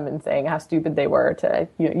them and saying how stupid they were to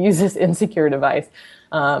use this insecure device.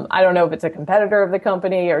 I don't know if it's a competitor of the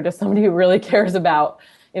company or just somebody who really cares about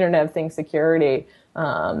Internet of Things security.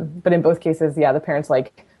 But in both cases, the parents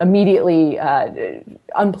immediately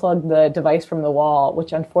unplugged the device from the wall,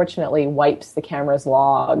 which unfortunately wipes the camera's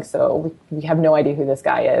log. So we have no idea who this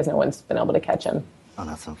guy is. No one's been able to catch him. Oh,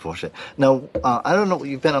 that's unfortunate. Now, I don't know,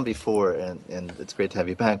 you've been on before, and it's great to have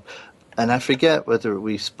you back. And I forget whether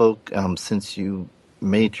we spoke since you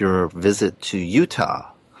made your visit to Utah,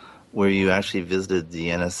 where you actually visited the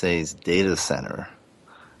NSA's data center.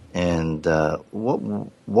 And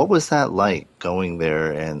what was that like going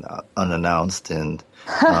there and unannounced? And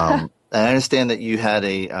I understand that you had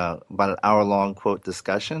about an hour-long, quote,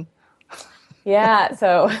 discussion. Yeah,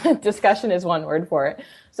 so discussion is one word for it.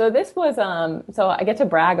 So this was, so I get to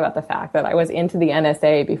brag about the fact that I was into the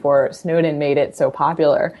NSA before Snowden made it so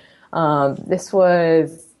popular. This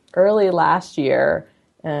was early last year,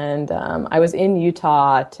 and I was in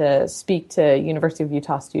Utah to speak to University of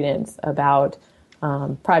Utah students about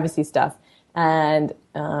privacy stuff, and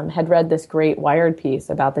had read this great Wired piece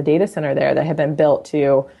about the data center there that had been built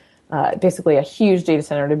to basically a huge data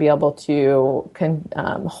center to be able to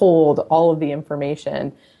hold all of the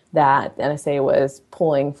information that the NSA was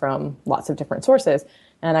pulling from lots of different sources.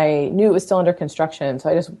 And I knew it was still under construction, so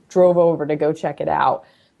I just drove over to go check it out.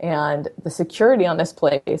 And the security on this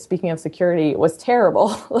place, speaking of security, was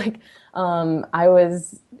terrible. I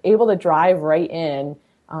was able to drive right in,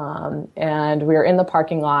 and we were in the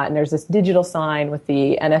parking lot, and there's this digital sign with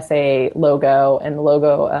the NSA logo and the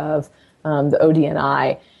logo of the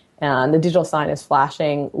ODNI. And the digital sign is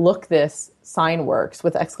flashing, "Look, this sign works,"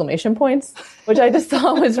 with exclamation points, which I just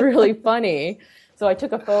thought was really funny. So I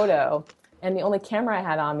took a photo, and the only camera I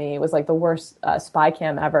had on me was the worst spy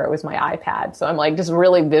cam ever. It was my iPad. So I'm just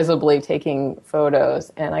really visibly taking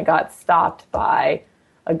photos. And I got stopped by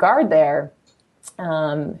a guard there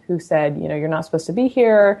who said, you're not supposed to be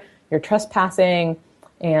here, you're trespassing,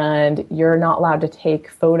 and you're not allowed to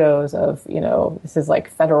take photos of, this is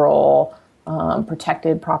federal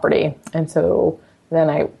protected property. And so then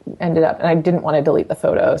I ended up, and I didn't want to delete the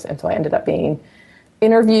photos, and so I ended up being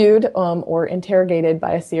interviewed or interrogated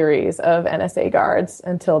by a series of NSA guards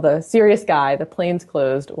until the serious guy, the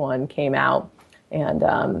plainclothes one, came out,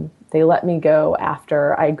 and they let me go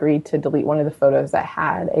after I agreed to delete one of the photos that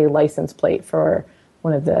had a license plate for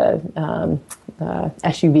one of the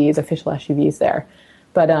SUVs, official SUVs there.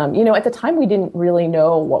 But at the time, we didn't really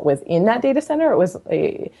know what was in that data center. It was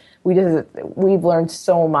we've learned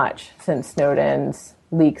so much since Snowden's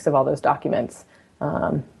leaks of all those documents.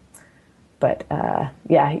 But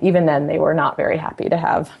even then, they were not very happy to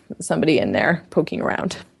have somebody in there poking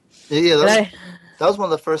around. Yeah, that was one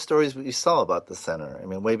of the first stories we saw about the center. I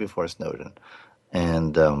mean, way before Snowden.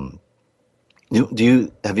 And have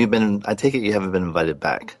you been? I take it you haven't been invited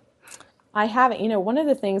back. I haven't. One of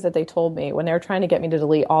the things that they told me when they were trying to get me to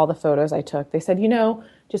delete all the photos I took, they said,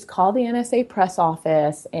 just call the NSA press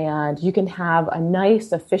office and you can have a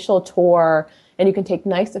nice official tour and you can take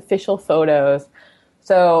nice official photos.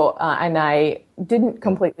 So, and I didn't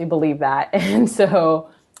completely believe that. And so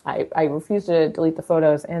I refused to delete the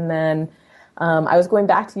photos. And then I was going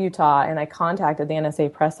back to Utah and I contacted the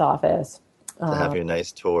NSA press office To have your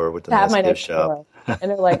nice tour with the to have my nice gift shop. Tour.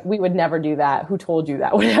 And they're like, we would never do that. Who told you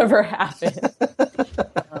that would ever happen?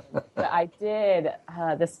 But I did.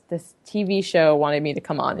 This TV show wanted me to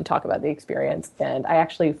come on and talk about the experience, and I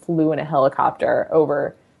actually flew in a helicopter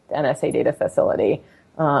over the NSA data facility.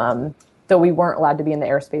 Though we weren't allowed to be in the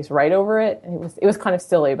airspace right over it. And it was kind of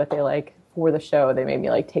silly, but they for the show they made me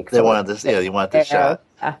take. They wanted this. Yeah, you wanted the shot.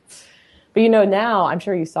 Yeah. But now I'm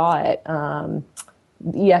sure you saw it.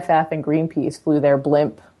 The EFF and Greenpeace flew their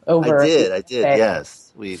blimp over. I did.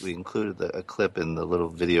 Yes, we included a clip in the little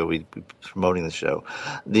video we promoting the show.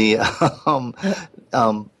 The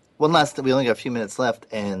one last. We only got a few minutes left,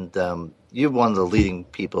 and you're one of the leading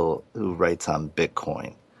people who writes on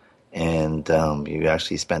Bitcoin, and you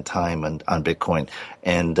actually spent time on Bitcoin.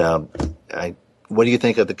 And what do you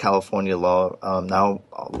think of the California law now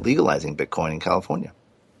legalizing Bitcoin in California?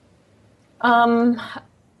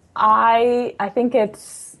 I think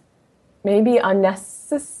it's maybe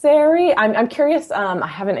unnecessary. I'm curious. I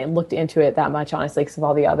haven't looked into it that much, honestly, because of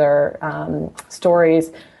all the other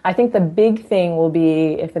stories. I think the big thing will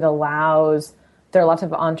be if it allows. There are lots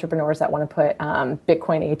of entrepreneurs that want to put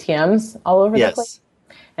Bitcoin ATMs all over the place.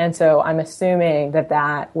 And so I'm assuming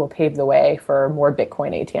that will pave the way for more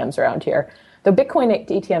Bitcoin ATMs around here. Though Bitcoin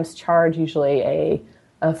ATMs charge usually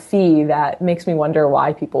a fee that makes me wonder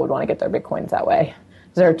why people would want to get their Bitcoins that way.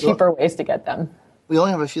 There are cheaper ways to get them. We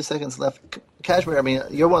only have a few seconds left. Kashmir, I mean,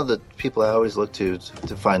 you're one of the people I always look to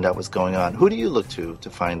find out what's going on. Who do you look to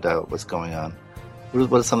find out what's going on?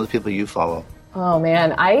 What are some of the people you follow? Oh,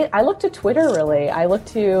 man. I look to Twitter, really. I look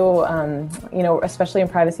to, especially in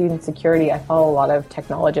privacy and security, I follow a lot of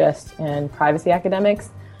technologists and privacy academics,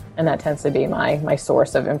 and that tends to be my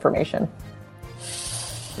source of information.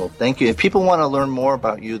 Well, thank you. If people want to learn more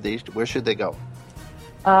about you, where should they go?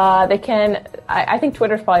 They can. I think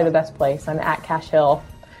Twitter's probably the best place. I'm at Cash Hill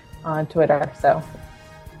on Twitter. So,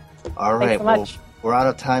 all right. Thanks so much. Well, we're out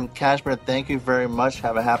of time. Kashmir, thank you very much.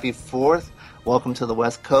 Have a happy 4th. Welcome to the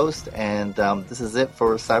West Coast. And this is it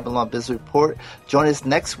for Cyber Law Business Report. Join us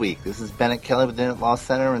next week. This is Bennett Kelly with the Internet Law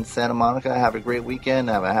Center in Santa Monica. Have a great weekend.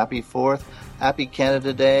 Have a happy 4th. Happy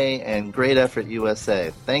Canada Day. And great effort,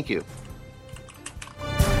 USA. Thank you.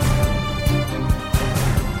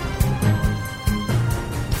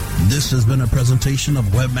 This has been a presentation of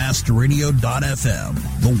WebmasterRadio.fm,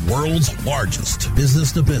 the world's largest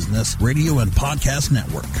business-to-business radio and podcast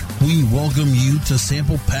network. We welcome you to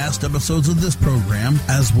sample past episodes of this program,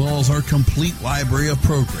 as well as our complete library of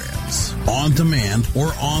programs, on demand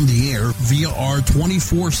or on the air via our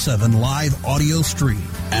 24/7 live audio stream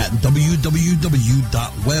at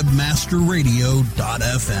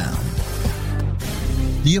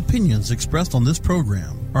www.webmasterradio.fm. The opinions expressed on this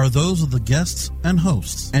program are those of the guests and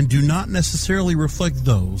hosts and do not necessarily reflect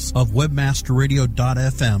those of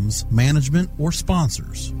WebmasterRadio.fm's management or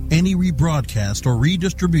sponsors. Any rebroadcast or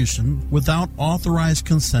redistribution without authorized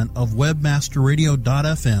consent of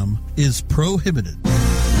WebmasterRadio.fm is prohibited.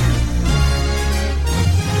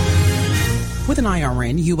 With an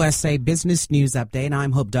IRN USA Business News Update,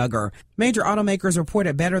 I'm Hope Duggar. Major automakers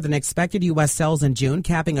reported better than expected U.S. sales in June,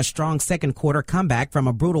 capping a strong second quarter comeback from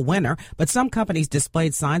a brutal winter, but some companies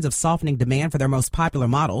displayed signs of softening demand for their most popular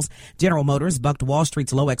models. General Motors bucked Wall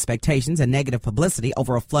Street's low expectations and negative publicity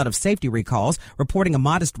over a flood of safety recalls, reporting a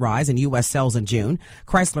modest rise in U.S. sales in June.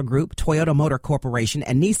 Chrysler Group, Toyota Motor Corporation,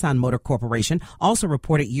 and Nissan Motor Corporation also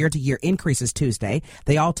reported year-to-year increases Tuesday.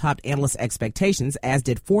 They all topped analyst expectations, as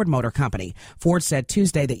did Ford Motor Company. Ford said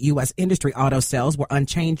Tuesday that U.S. industry auto sales were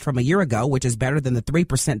unchanged from a year ago, which is better than the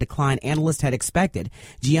 3% decline analysts had expected.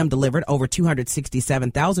 GM delivered over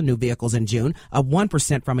 267,000 new vehicles in June, up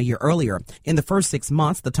 1% from a year earlier. In the first 6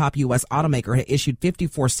 months, the top U.S. automaker had issued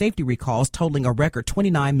 54 safety recalls, totaling a record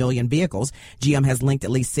 29 million vehicles. GM has linked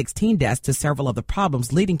at least 16 deaths to several of the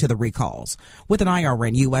problems leading to the recalls. With an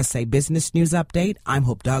IRN USA Business News Update, I'm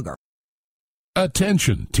Hope Duggar.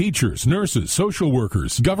 Attention, teachers, nurses, social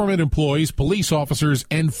workers, government employees, police officers,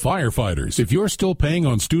 and firefighters. If you're still paying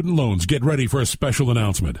on student loans, get ready for a special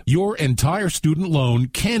announcement. Your entire student loan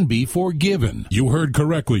can be forgiven. You heard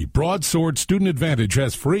correctly. Broadsword Student Advantage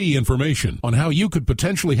has free information on how you could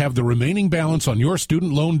potentially have the remaining balance on your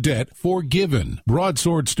student loan debt forgiven.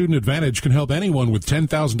 Broadsword Student Advantage can help anyone with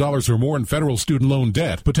 $10,000 or more in federal student loan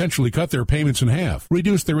debt potentially cut their payments in half,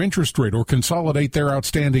 reduce their interest rate, or consolidate their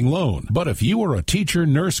outstanding loan. But if you you are a teacher,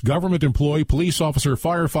 nurse, government employee, police officer,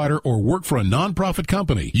 firefighter, or work for a nonprofit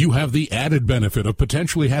company, you have the added benefit of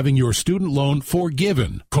potentially having your student loan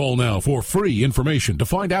forgiven. Call now for free information to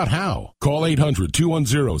find out how. Call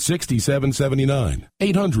 800-210-6779.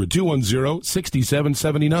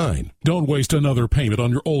 800-210-6779. Don't waste another payment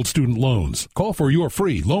on your old student loans. Call for your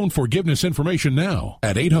free loan forgiveness information now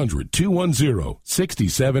at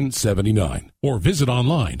 800-210-6779 or visit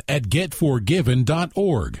online at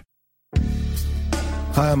getforgiven.org.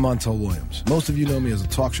 Hi, I'm Montel Williams. Most of you know me as a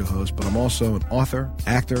talk show host, but I'm also an author,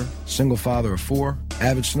 actor, single father of 4,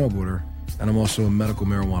 avid snowboarder, and I'm also a medical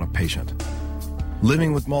marijuana patient.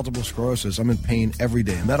 Living with multiple sclerosis, I'm in pain every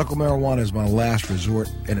day. Medical marijuana is my last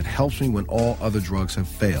resort, and it helps me when all other drugs have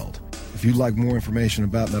failed. If you'd like more information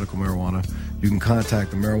about medical marijuana, you can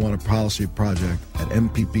contact the Marijuana Policy Project at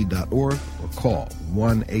mpp.org or call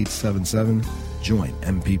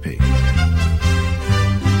 1-877-JOIN-MPP.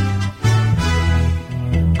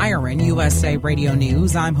 IRN USA Radio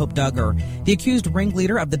News, I'm Hope Duggar. The accused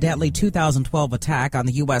ringleader of the deadly 2012 attack on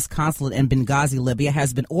the U.S. consulate in Benghazi, Libya,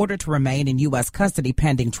 has been ordered to remain in U.S. custody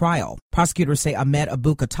pending trial. Prosecutors say Ahmed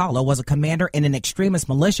Abu Khattala was a commander in an extremist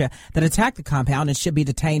militia that attacked the compound and should be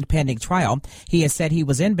detained pending trial. He has said he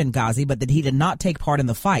was in Benghazi, but that he did not take part in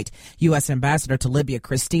the fight. U.S. Ambassador to Libya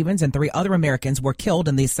Chris Stevens and 3 other Americans were killed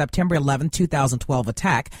in the September 11, 2012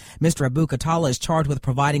 attack. Mr. Abu Khattala is charged with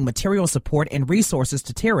providing material support and resources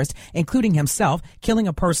to terrorists, including himself, killing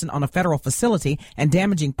a person on a federal facility, and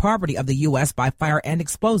damaging property of the U.S. by fire and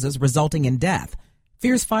explosives, resulting in death.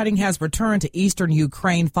 Fierce fighting has returned to eastern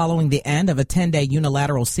Ukraine following the end of a 10-day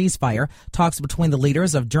unilateral ceasefire. Talks between the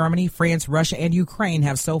leaders of Germany, France, Russia, and Ukraine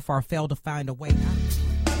have so far failed to find a way out.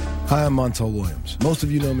 Hi, I'm Montel Williams. Most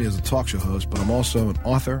of you know me as a talk show host, but I'm also an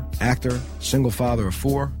author, actor, single father of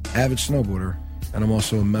 4, avid snowboarder, and I'm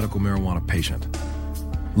also a medical marijuana patient.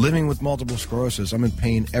 Living with multiple sclerosis, I'm in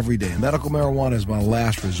pain every day. Medical marijuana is my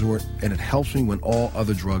last resort, and it helps me when all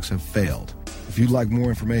other drugs have failed. If you'd like more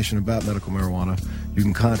information about medical marijuana, you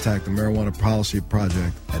can contact the Marijuana Policy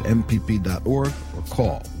Project at mpp.org or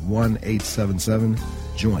call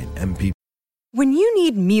 1-877-JOIN-MPP. When you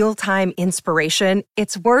need mealtime inspiration,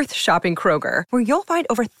 it's worth shopping Kroger, where you'll find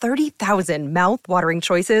over 30,000 mouth-watering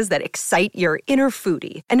choices that excite your inner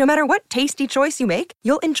foodie. And no matter what tasty choice you make,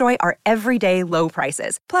 you'll enjoy our everyday low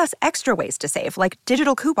prices, plus extra ways to save, like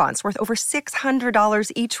digital coupons worth over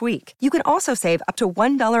 $600 each week. You can also save up to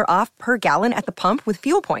 $1 off per gallon at the pump with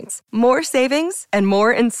fuel points. More savings and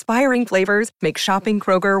more inspiring flavors make shopping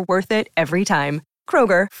Kroger worth it every time.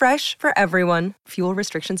 Kroger, fresh for everyone. Fuel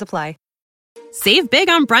restrictions apply. Save big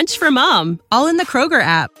on brunch for mom, all in the Kroger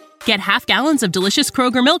app. Get half gallons of delicious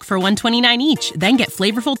Kroger milk for $1.29 each. Then get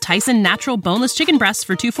flavorful Tyson natural boneless chicken breasts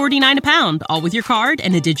for $2.49 a pound, all with your card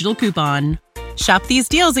and a digital coupon. Shop these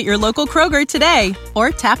deals at your local Kroger today,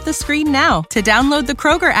 or tap the screen now to download the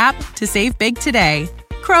Kroger app to save big today.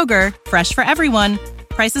 Kroger, fresh for everyone.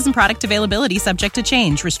 Prices and product availability subject to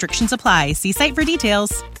change. Restrictions apply. See site for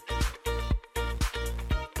details.